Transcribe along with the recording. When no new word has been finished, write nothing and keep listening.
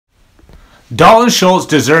Dalton Schultz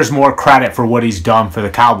deserves more credit for what he's done for the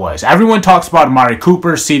Cowboys. Everyone talks about Amari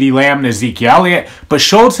Cooper, CeeDee Lamb, and Ezekiel Elliott, but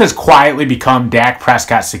Schultz has quietly become Dak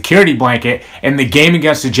Prescott's security blanket, and the game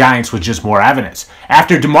against the Giants was just more evidence.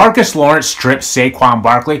 After DeMarcus Lawrence stripped Saquon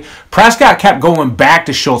Barkley, Prescott kept going back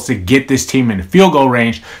to Schultz to get this team in field goal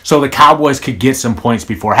range so the Cowboys could get some points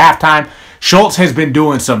before halftime. Schultz has been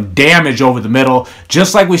doing some damage over the middle,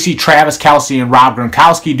 just like we see Travis Kelce and Rob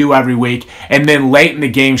Gronkowski do every week, and then late in the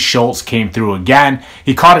game, Schultz came through again.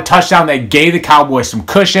 He caught a touchdown that gave the Cowboys some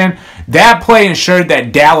cushion. That play ensured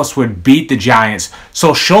that Dallas would beat the Giants,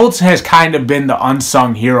 so Schultz has kind of been the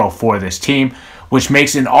unsung hero for this team, which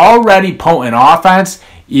makes an already potent offense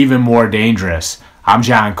even more dangerous. I'm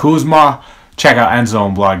John Kuzma. Check out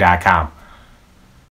endzonblog.com.